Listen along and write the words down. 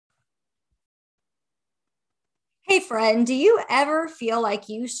Hey friend, do you ever feel like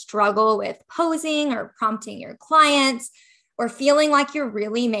you struggle with posing or prompting your clients or feeling like you're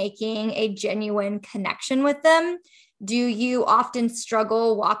really making a genuine connection with them? Do you often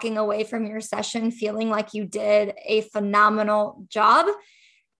struggle walking away from your session feeling like you did a phenomenal job?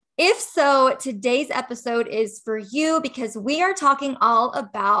 If so, today's episode is for you because we are talking all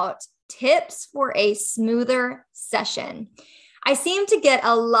about tips for a smoother session. I seem to get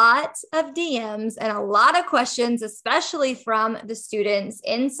a lot of DMs and a lot of questions, especially from the students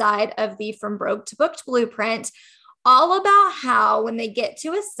inside of the From Broke to Booked Blueprint, all about how when they get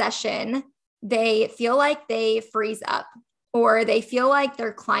to a session, they feel like they freeze up or they feel like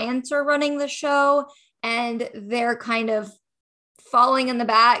their clients are running the show and they're kind of falling in the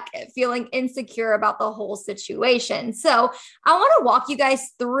back, feeling insecure about the whole situation. So I want to walk you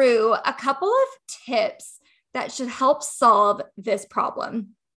guys through a couple of tips that should help solve this problem.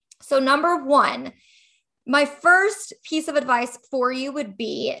 So number one, my first piece of advice for you would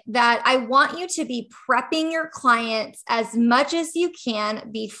be that I want you to be prepping your clients as much as you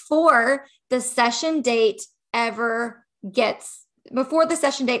can before the session date ever arrives.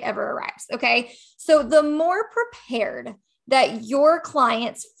 Okay. So the more prepared that your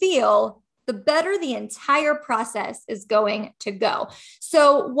clients feel, the better the entire process is going to go.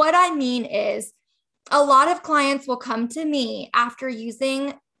 So what I mean is, a lot of clients will come to me after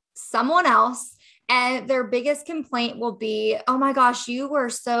using someone else, and their biggest complaint will be, oh my gosh, you were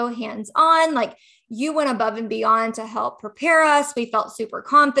so hands-on. Like you went above and beyond to help prepare us. We felt super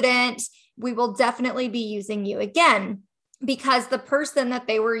confident. We will definitely be using you again, because the person that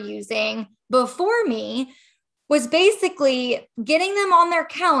they were using before me was basically getting them on their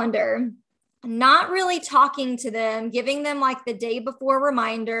calendar, not really talking to them, giving them like the day before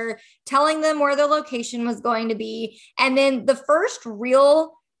reminder, telling them where the location was going to be. And then the first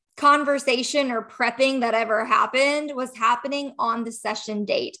real conversation or prepping that ever happened was happening on the session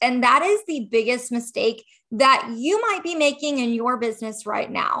date. And that is the biggest mistake that you might be making in your business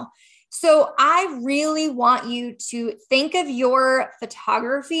right now. So I really want you to think of your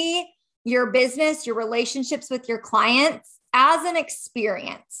photography, your business, your relationships with your clients as an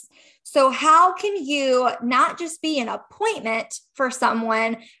experience. So how can you not just be an appointment for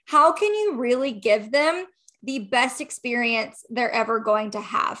someone? How can you really give them the best experience they're ever going to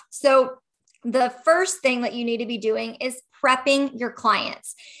have? So the first thing that you need to be doing is prepping your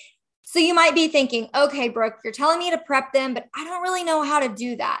clients. So you might be thinking, okay, Brooke, you're telling me to prep them, but I don't really know how to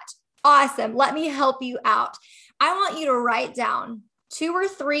do that. Awesome. Let me help you out. I want you to write down 2 or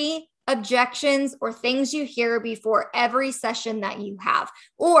 3 objections or things you hear before every session that you have.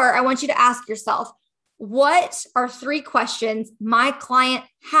 Or I want you to ask yourself, what are 3 questions my client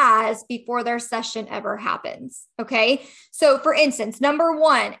has before their session ever happens? Okay. So for instance, number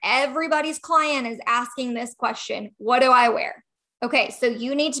 1, everybody's client is asking this question: what do I wear? Okay. So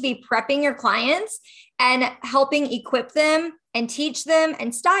you need to be prepping your clients and helping equip them and teach them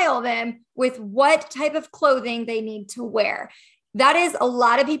and style them with what type of clothing they need to wear. That is a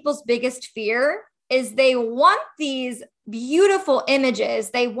lot of people's biggest fear, is they want these beautiful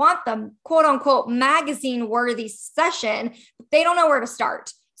images. They want the quote unquote magazine worthy session, but they don't know where to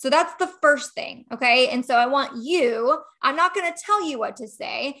start. So that's the first thing. Okay. And so I'm not going to tell you what to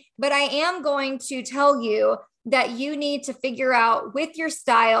say, but I am going to tell you that you need to figure out with your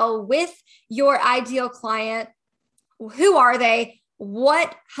style, with your ideal client, who are they?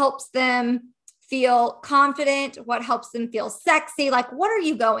 What helps them feel confident? What helps them feel sexy? Like, what are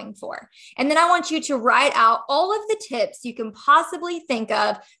you going for? And then I want you to write out all of the tips you can possibly think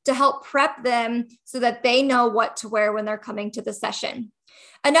of to help prep them so that they know what to wear when they're coming to the session.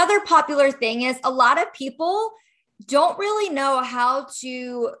 Another popular thing is a lot of people don't really know how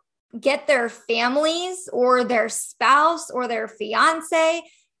to get their families or their spouse or their fiance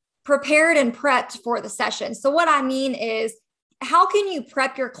prepared and prepped for the session. So what I mean is, how can you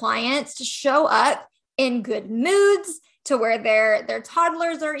prep your clients to show up in good moods, to where their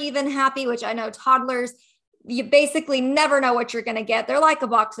toddlers are even happy, which I know toddlers, you basically never know what you're going to get. They're like a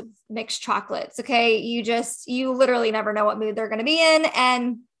box of mixed chocolates. Okay. You literally never know what mood they're going to be in,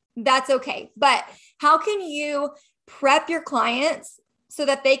 and that's okay. But how can you prep your clients so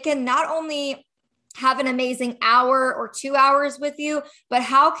that they can not only have an amazing hour or 2 hours with you, but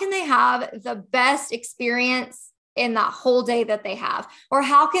how can they have the best experience in that whole day that they have? Or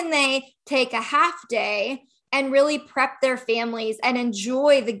how can they take a half day and really prep their families and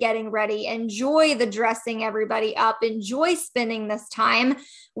enjoy the getting ready, enjoy the dressing everybody up, enjoy spending this time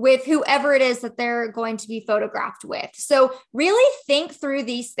with whoever it is that they're going to be photographed with. So really think through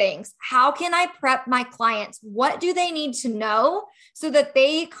these things. How can I prep my clients? What do they need to know so that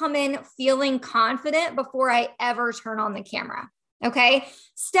they come in feeling confident before I ever turn on the camera? Okay.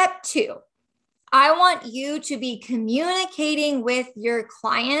 Step 2. I want you to be communicating with your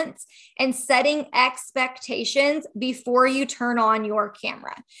clients and setting expectations before you turn on your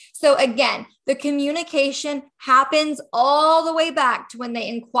camera. So again, the communication happens all the way back to when they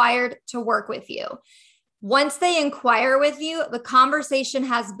inquired to work with you. Once they inquire with you, the conversation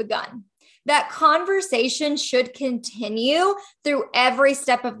has begun. That conversation should continue through every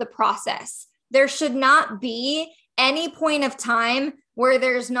step of the process. There should not be any point of time where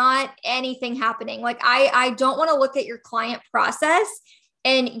there's not anything happening. Like I don't want to look at your client process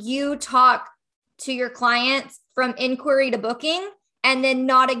and you talk to your clients from inquiry to booking and then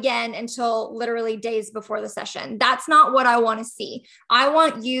not again until literally days before the session. That's not what I want to see. I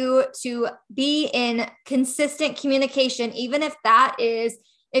want you to be in consistent communication, even if that is,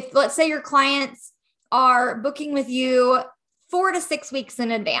 if let's say your clients are booking with you 4 to 6 weeks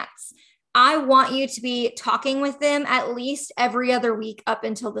in advance. I want you to be talking with them at least every other week up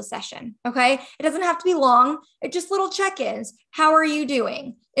until the session. Okay. It doesn't have to be long. It's just little check-ins. How are you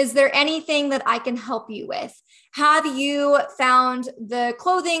doing? Is there anything that I can help you with? Have you found the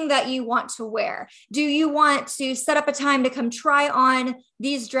clothing that you want to wear? Do you want to set up a time to come try on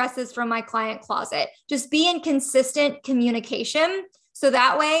these dresses from my client closet? Just be in consistent communication. So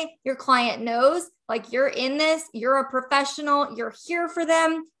that way your client knows, like, you're in this, you're a professional, you're here for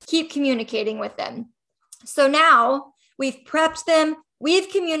them, keep communicating with them. So now we've prepped them, we've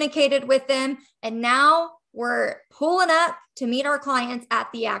communicated with them, and now we're pulling up to meet our clients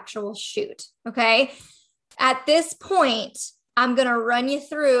at the actual shoot. Okay. At this point, I'm going to run you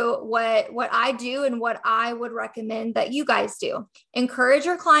through what I do and what I would recommend that you guys do. Encourage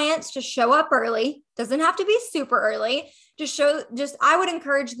your clients to show up early. Doesn't have to be super early. I would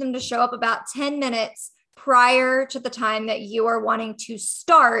encourage them to show up about 10 minutes prior to the time that you are wanting to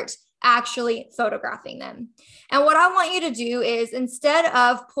start actually photographing them. And what I want you to do is, instead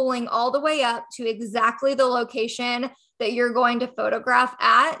of pulling all the way up to exactly the location that you're going to photograph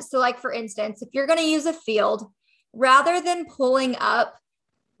at, so like for instance, if you're going to use a field, rather than pulling up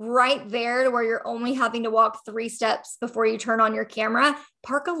right there to where you're only having to walk 3 steps before you turn on your camera,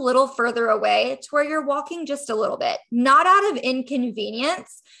 park a little further away to where you're walking just a little bit, not out of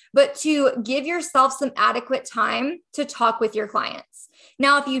inconvenience, but to give yourself some adequate time to talk with your clients.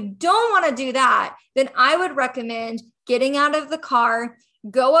 Now, if you don't want to do that, then I would recommend getting out of the car,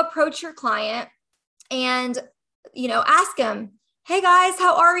 go approach your client and, ask them, "Hey guys,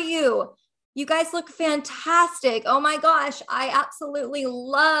 how are you? You guys look fantastic. Oh my gosh, I absolutely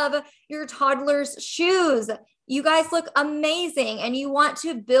love your toddler's shoes. You guys look amazing." And you want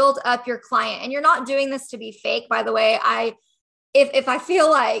to build up your client. And you're not doing this to be fake, by the way. If I feel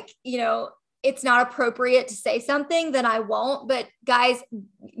like, it's not appropriate to say something, then I won't. But guys,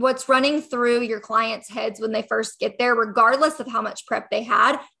 what's running through your clients' heads when they first get there, regardless of how much prep they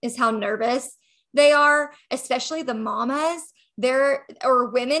had, is how nervous they are, especially the mamas. Or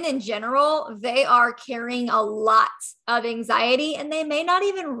women in general, they are carrying a lot of anxiety and they may not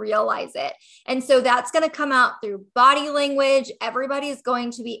even realize it. And so that's going to come out through body language. Everybody is going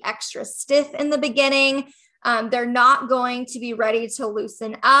to be extra stiff in the beginning. They're not going to be ready to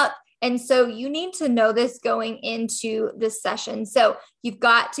loosen up. And so you need to know this going into this session. So you've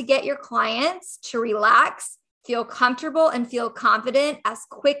got to get your clients to relax, feel comfortable, and feel confident as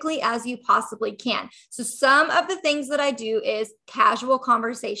quickly as you possibly can. So some of the things that I do is casual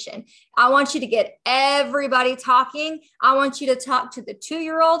conversation. I want you to get everybody talking. I want you to talk to the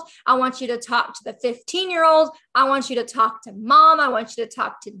 2-year-old. I want you to talk to the 15-year-old. I want you to talk to mom. I want you to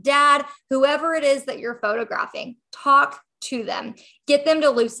talk to dad, whoever it is that you're photographing. Talk to them. Get them to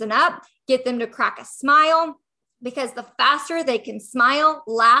loosen up. Get them to crack a smile. Because the faster they can smile,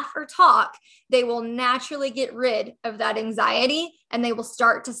 laugh, or talk, they will naturally get rid of that anxiety and they will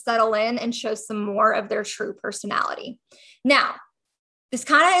start to settle in and show some more of their true personality. Now, this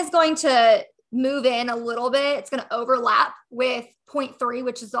kind of is going to move in a little bit. It's going to overlap with point 3,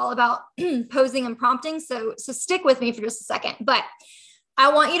 which is all about posing and prompting. So stick with me for just a second. But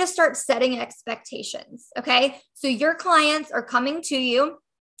I want you to start setting expectations. Okay. So your clients are coming to you.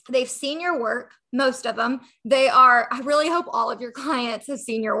 They've seen your work, most of them. I really hope all of your clients have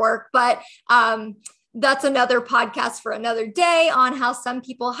seen your work, but that's another podcast for another day on how some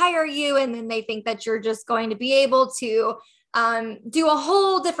people hire you and then they think that you're just going to be able to do a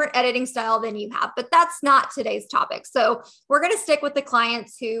whole different editing style than you have, but that's not today's topic. So we're going to stick with the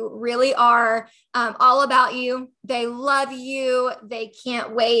clients who really are all about you. They love you. They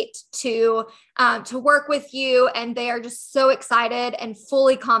can't wait to work with you. And they are just so excited and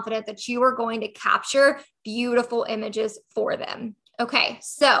fully confident that you are going to capture beautiful images for them. Okay.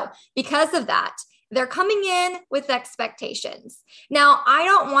 So because of that, they're coming in with expectations. Now, I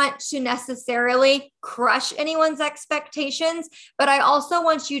don't want to necessarily crush anyone's expectations, but I also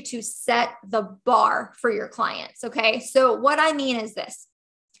want you to set the bar for your clients. Okay. So what I mean is this.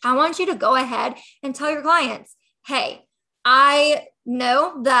 I want you to go ahead and tell your clients, hey, I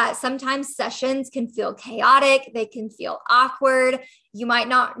know that sometimes sessions can feel chaotic. They can feel awkward. You might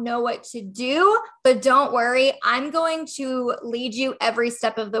not know what to do, but don't worry. I'm going to lead you every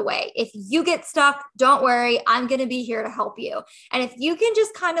step of the way. If you get stuck, don't worry. I'm going to be here to help you. And if you can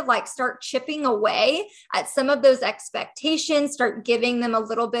just kind of like start chipping away at some of those expectations, start giving them a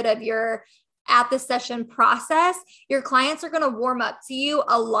little bit of your at the session process, your clients are going to warm up to you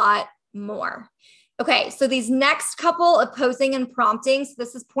a lot more. Okay, so these next couple of posing and prompting, so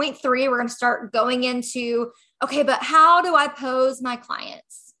this is point 3, we're going to start going into, okay, but how do I pose my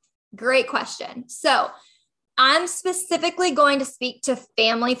clients? Great question. So I'm specifically going to speak to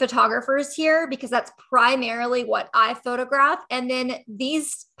family photographers here because that's primarily what I photograph. And then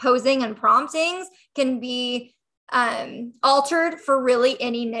these posing and promptings can be altered for really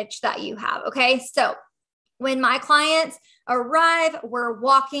any niche that you have. Okay, so when my clients arrive, we're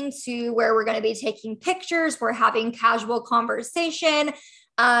walking to where we're going to be taking pictures. We're having casual conversation.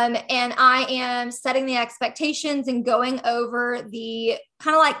 And I am setting the expectations and going over the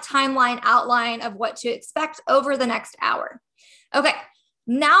kind of like timeline outline of what to expect over the next hour. Okay.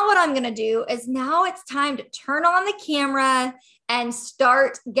 Now what I'm going to do is now it's time to turn on the camera and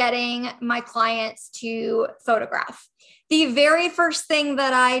start getting my clients to photograph. The very first thing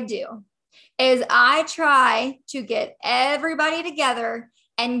that I do is I try to get everybody together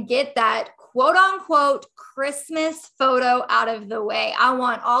and get that quote unquote Christmas photo out of the way. I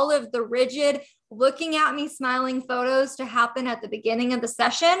want all of the rigid looking at me smiling photos to happen at the beginning of the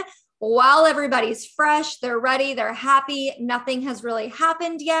session while everybody's fresh, they're ready, they're happy, nothing has really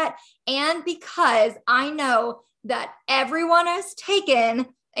happened yet. And because I know that everyone has taken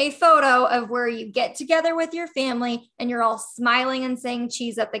a photo of where you get together with your family and you're all smiling and saying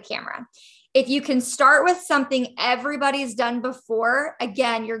cheese at the camera. If you can start with something everybody's done before,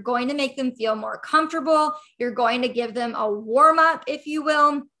 again, you're going to make them feel more comfortable. You're going to give them a warm up, if you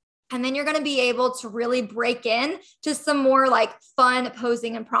will. And then you're going to be able to really break in to some more like fun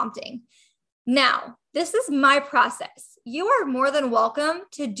posing and prompting. Now, this is my process. You are more than welcome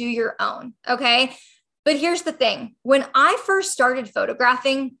to do your own. Okay. But here's the thing. When I first started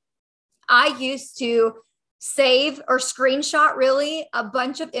photographing, I used to save or screenshot really a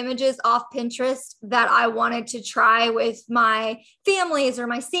bunch of images off Pinterest that I wanted to try with my families or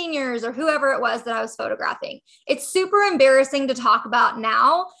my seniors or whoever it was that I was photographing. It's super embarrassing to talk about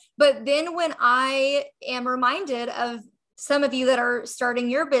now, but then when I am reminded of some of you that are starting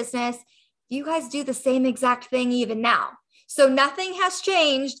your business, you guys do the same exact thing even now. So nothing has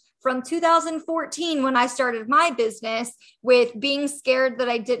changed from 2014 when I started my business with being scared that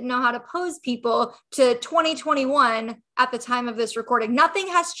I didn't know how to pose people to 2021 at the time of this recording. Nothing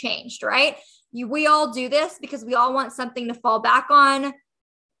has changed, right? We all do this because we all want something to fall back on.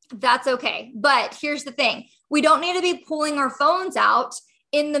 That's okay. But here's the thing. We don't need to be pulling our phones out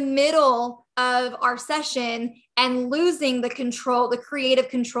in the middle of our session and losing the control, the creative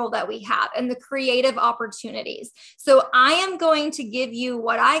control that we have and the creative opportunities. So I am going to give you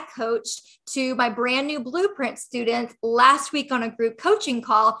what I coached to my brand new Blueprint students last week on a group coaching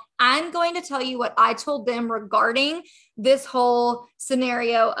call. I'm going to tell you what I told them regarding this whole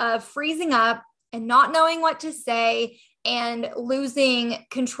scenario of freezing up and not knowing what to say and losing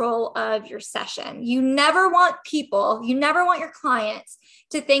control of your session. You never want your clients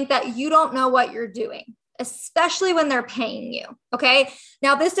to think that you don't know what you're doing, especially when they're paying you. Okay.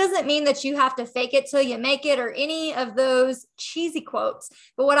 Now, this doesn't mean that you have to fake it till you make it or any of those cheesy quotes.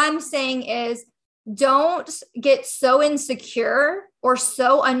 But what I'm saying is don't get so insecure or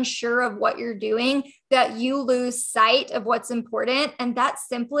so unsure of what you're doing that you lose sight of what's important. And that's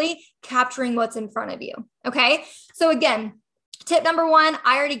simply capturing what's in front of you. Okay. So again, tip number 1,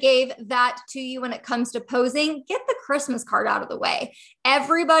 I already gave that to you when it comes to posing. Get the Christmas card out of the way.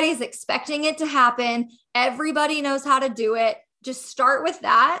 Everybody's expecting it to happen. Everybody knows how to do it. Just start with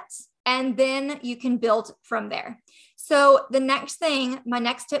that, and then you can build from there. So the next thing, my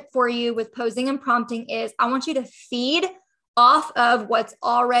next tip for you with posing and prompting is I want you to feed off of what's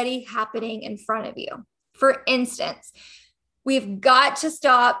already happening in front of you. For instance, We've got to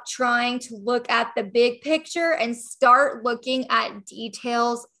stop trying to look at the big picture and start looking at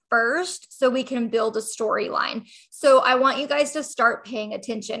details first so we can build a storyline. So I want you guys to start paying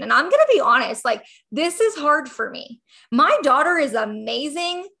attention. And I'm going to be honest, like this is hard for me. My daughter is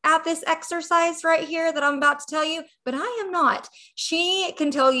amazing at this exercise right here that I'm about to tell you, but I am not. She can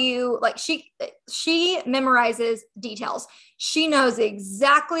tell you, like she memorizes details. She knows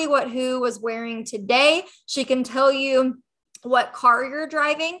exactly what who was wearing today. She can tell you what car you're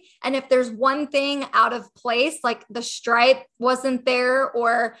driving. And if there's one thing out of place, like the stripe wasn't there,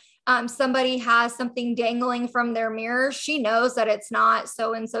 or somebody has something dangling from their mirror, she knows that it's not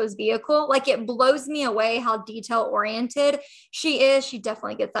so-and-so's vehicle. Like it blows me away how detail oriented she is. She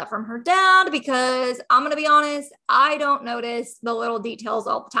definitely gets that from her dad, because I'm going to be honest, I don't notice the little details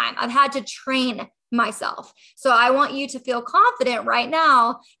all the time. I've had to train myself. So I want you to feel confident right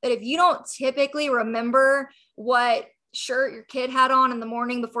now that if you don't typically remember what shirt your kid had on in the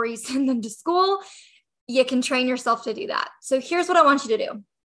morning before you send them to school, you can train yourself to do that. So here's what I want you to do.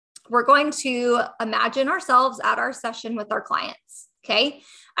 We're going to imagine ourselves at our session with our clients. Okay.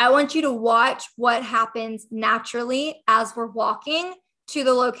 I want you to watch what happens naturally as we're walking to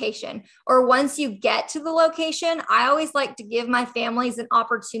the location, or once you get to the location. I always like to give my families an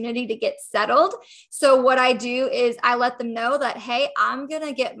opportunity to get settled. So what I do is I let them know that, hey, I'm going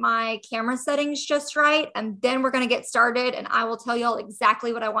to get my camera settings just right, and then we're going to get started, and I will tell y'all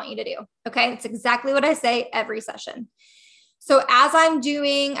exactly what I want you to do. Okay. It's exactly what I say every session. So as I'm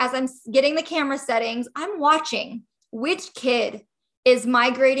getting the camera settings, I'm watching which kid is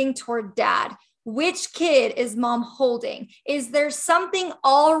migrating toward dad. Which kid is mom holding? Is there something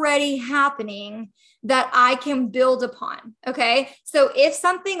already happening that I can build upon? Okay. So if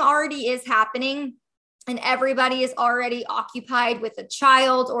something already is happening and everybody is already occupied with a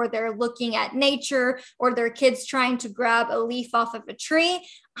child, or they're looking at nature, or their kids trying to grab a leaf off of a tree,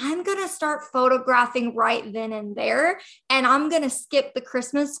 I'm going to start photographing right then and there. And I'm going to skip the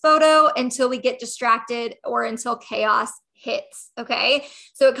Christmas photo until we get distracted or until chaos hits. Okay.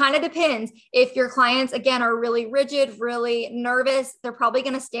 So it kind of depends. If your clients, again, are really rigid, really nervous, they're probably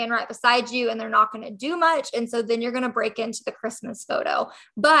going to stand right beside you and they're not going to do much. And so then you're going to break into the Christmas photo.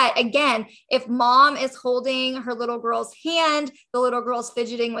 But again, if mom is holding her little girl's hand, the little girl's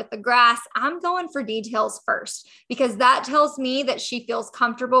fidgeting with the grass, I'm going for details first, because that tells me that she feels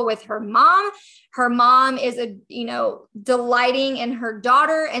comfortable with her mom. Her mom is delighting in her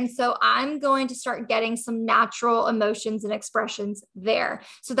daughter. And so I'm going to start getting some natural emotions and expressions there.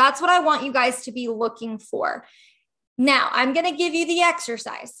 So that's what I want you guys to be looking for. Now I'm going to give you the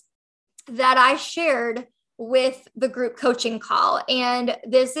exercise that I shared with the group coaching call. And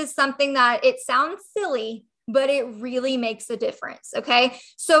this is something that it sounds silly, but it really makes a difference. Okay.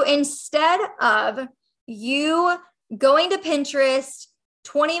 So instead of you going to Pinterest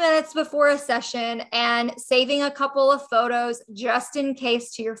 20 minutes before a session and saving a couple of photos just in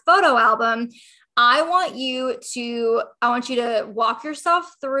case to your photo album, I want you to walk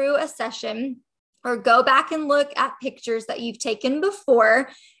yourself through a session, or go back and look at pictures that you've taken before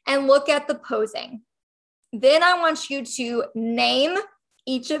and look at the posing. Then I want you to name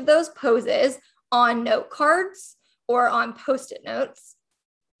each of those poses on note cards or on Post-it notes.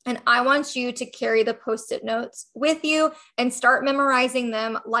 And I want you to carry the Post-it notes with you and start memorizing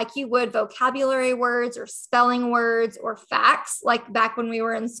them like you would vocabulary words or spelling words or facts, like back when we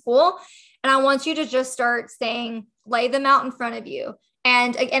were in school. And I want you to just start saying, lay them out in front of you.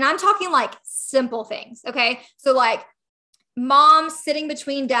 And I'm talking like simple things. Okay. So like mom sitting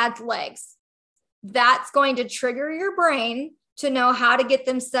between dad's legs, that's going to trigger your brain to know how to get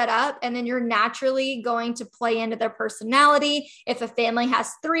them set up. And then you're naturally going to play into their personality. If a family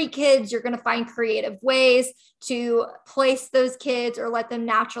has 3 kids, you're going to find creative ways to place those kids or let them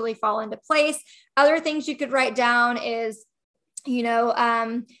naturally fall into place. Other things you could write down is,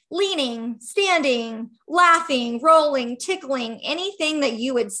 leaning, standing, laughing, rolling, tickling, anything that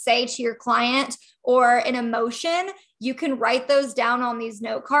you would say to your client or an emotion. You can write those down on these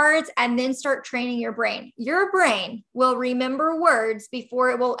note cards and then start training your brain. Your brain will remember words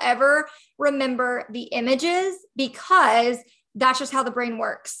before it will ever remember the images, because that's just how the brain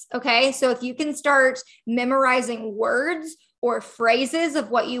works. Okay. So if you can start memorizing words or phrases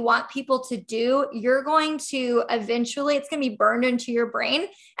of what you want people to do, you're going to eventually, it's going to be burned into your brain.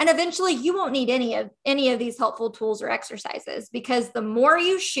 And eventually you won't need any of these helpful tools or exercises, because the more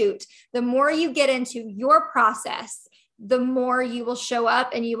you shoot, the more you get into your process, the more you will show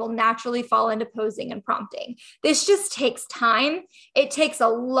up and you will naturally fall into posing and prompting. This just takes time. It takes a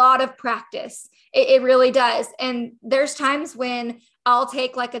lot of practice. It really does. And there's times when I'll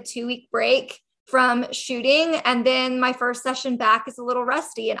take like a 2-week break from shooting. And then my first session back is a little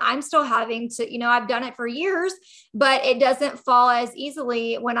rusty and I'm still having to, I've done it for years, but it doesn't fall as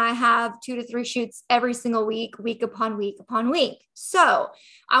easily when I have 2 to 3 shoots every single week, week upon week upon week. So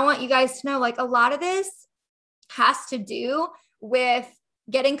I want you guys to know, like, a lot of this has to do with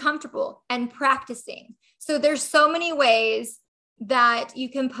getting comfortable and practicing. So there's so many ways that you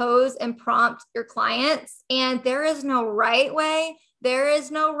can pose and prompt your clients, and there is no right way. There is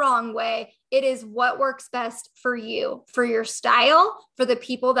no wrong way. It is what works best for you, for your style, for the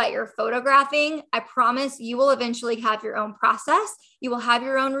people that you're photographing. I promise you will eventually have your own process. You will have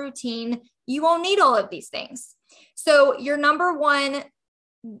your own routine. You won't need all of these things. So your number one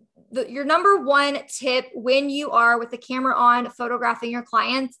tip when you are with the camera on photographing your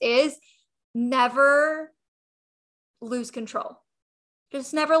clients is never lose control.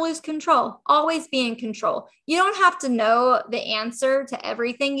 Just never lose control. Always be in control. You don't have to know the answer to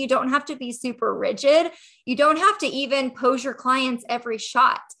everything. You don't have to be super rigid. You don't have to even pose your clients every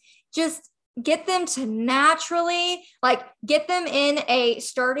shot. Just get them to naturally, get them in a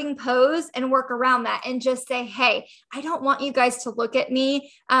starting pose and work around that and just say, hey, I don't want you guys to look at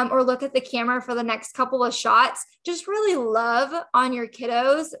me or look at the camera for the next couple of shots. Just really love on your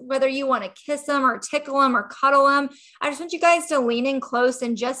kiddos, whether you want to kiss them or tickle them or cuddle them. I just want you guys to lean in close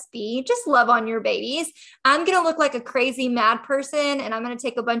and just love on your babies. I'm going to look like a crazy mad person and I'm going to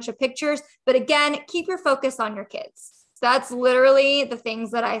take a bunch of pictures. But again, keep your focus on your kids. That's literally the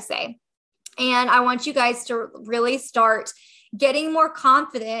things that I say. And I want you guys to really start getting more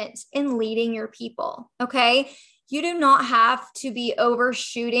confident in leading your people. Okay. You do not have to be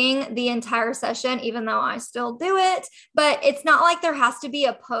overshooting the entire session, even though I still do it, but it's not like there has to be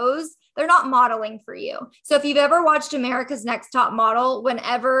a pose. They're not modeling for you. So if you've ever watched America's Next Top Model,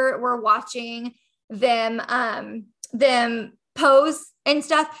 whenever we're watching them pose and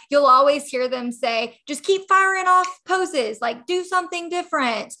stuff, you'll always hear them say, just keep firing off poses, do something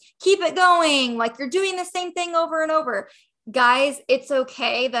different, keep it going, you're doing the same thing over and over. Guys, it's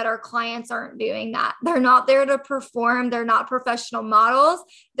okay that our clients aren't doing that. They're not there to perform. They're not professional models.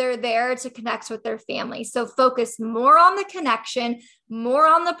 They're there to connect with their family. So focus more on the connection, more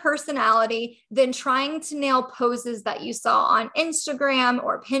on the personality than trying to nail poses that you saw on Instagram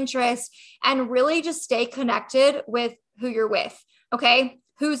or Pinterest, and really just stay connected with who you're with. Okay.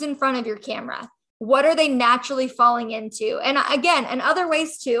 Who's in front of your camera? What are they naturally falling into? And again, and other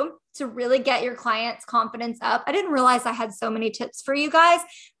ways too, to really get your clients' confidence up. I didn't realize I had so many tips for you guys,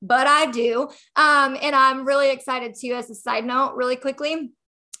 but I do. And I'm really excited too, as a side note, really quickly,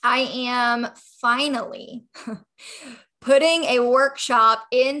 I am finally putting a workshop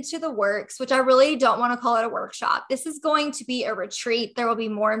into the works, which I really don't want to call it a workshop. This is going to be a retreat. There will be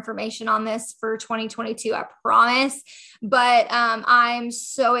more information on this for 2022, I promise. But I'm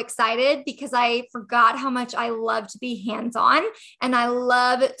so excited because I forgot how much I love to be hands-on, and I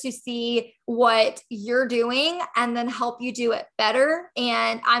love to see what you're doing and then help you do it better.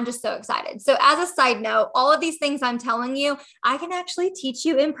 And I'm just so excited. So as a side note, all of these things I'm telling you, I can actually teach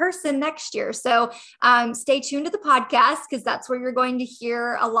you in person next year. So stay tuned to the podcast, because that's where you're going to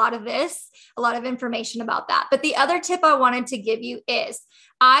hear a lot of this, a lot of information about that. But the other tip I wanted to give you is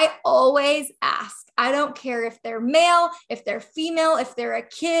I always ask, I don't care if they're male, if they're female, if they're a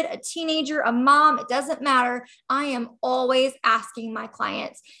kid, a teenager, a mom, it doesn't matter. I am always asking my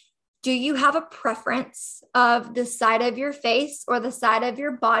clients, do you have a preference of the side of your face or the side of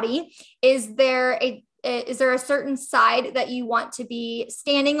your body? Is there a certain side that you want to be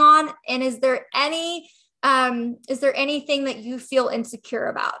standing on? And is there anything that you feel insecure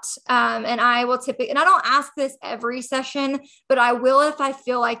about? And I will typically, and I don't ask this every session, but I will if I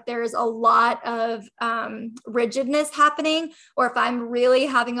feel like there's a lot of rigidness happening, or if I'm really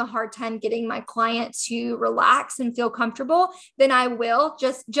having a hard time getting my client to relax and feel comfortable, then I will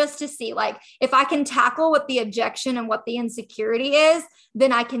just to see, if I can tackle what the objection and what the insecurity is,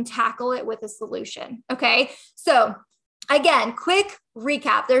 then I can tackle it with a solution. Okay. So again, quick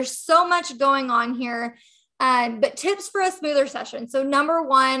recap. There's so much going on here. But tips for a smoother session. So number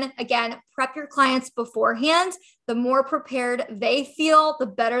one, again, prep your clients beforehand. The more prepared they feel, the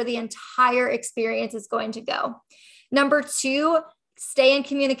better the entire experience is going to go. Number two, stay in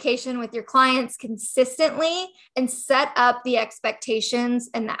communication with your clients consistently and set up the expectations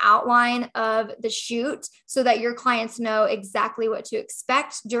and the outline of the shoot so that your clients know exactly what to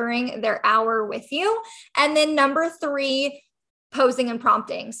expect during their hour with you. And then number three, posing and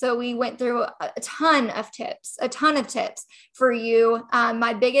prompting. So we went through a ton of tips for you.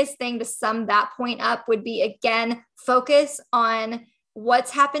 My biggest thing to sum that point up would be, again, focus on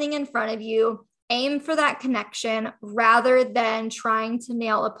what's happening in front of you aim for that connection rather than trying to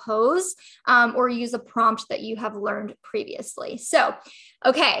nail a pose or use a prompt that you have learned previously. So,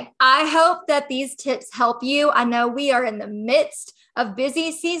 okay, I hope that these tips help you. I know we are in the midst of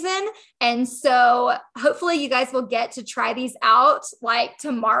busy season. And so hopefully you guys will get to try these out like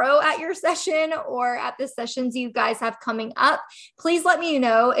tomorrow at your session or at the sessions you guys have coming up. Please let me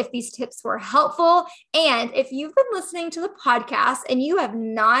know if these tips were helpful. And if you've been listening to the podcast and you have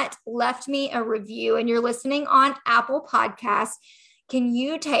not left me a review and you're listening on Apple Podcasts, can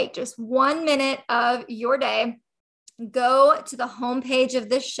you take just 1 minute of your day, go to the homepage of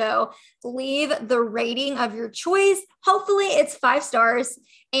this show, leave the rating of your choice. Hopefully it's 5 stars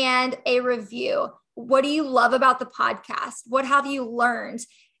and a review. What do you love about the podcast? What have you learned?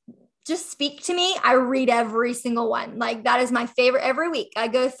 Just speak to me. I read every single one. Like that is my favorite. Every week I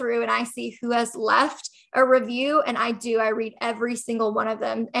go through and I see who has left a review, and I read every single one of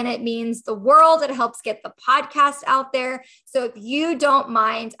them, and it means the world. It helps get the podcast out there. So if you don't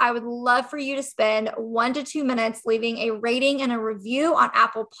mind, I would love for you to spend 1 to 2 minutes leaving a rating and a review on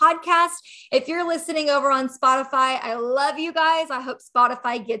Apple Podcasts. If you're listening over on Spotify, I love you guys. I hope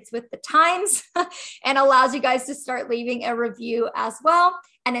Spotify gets with the times and allows you guys to start leaving a review as well.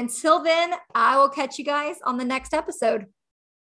 And until then, I will catch you guys on the next episode.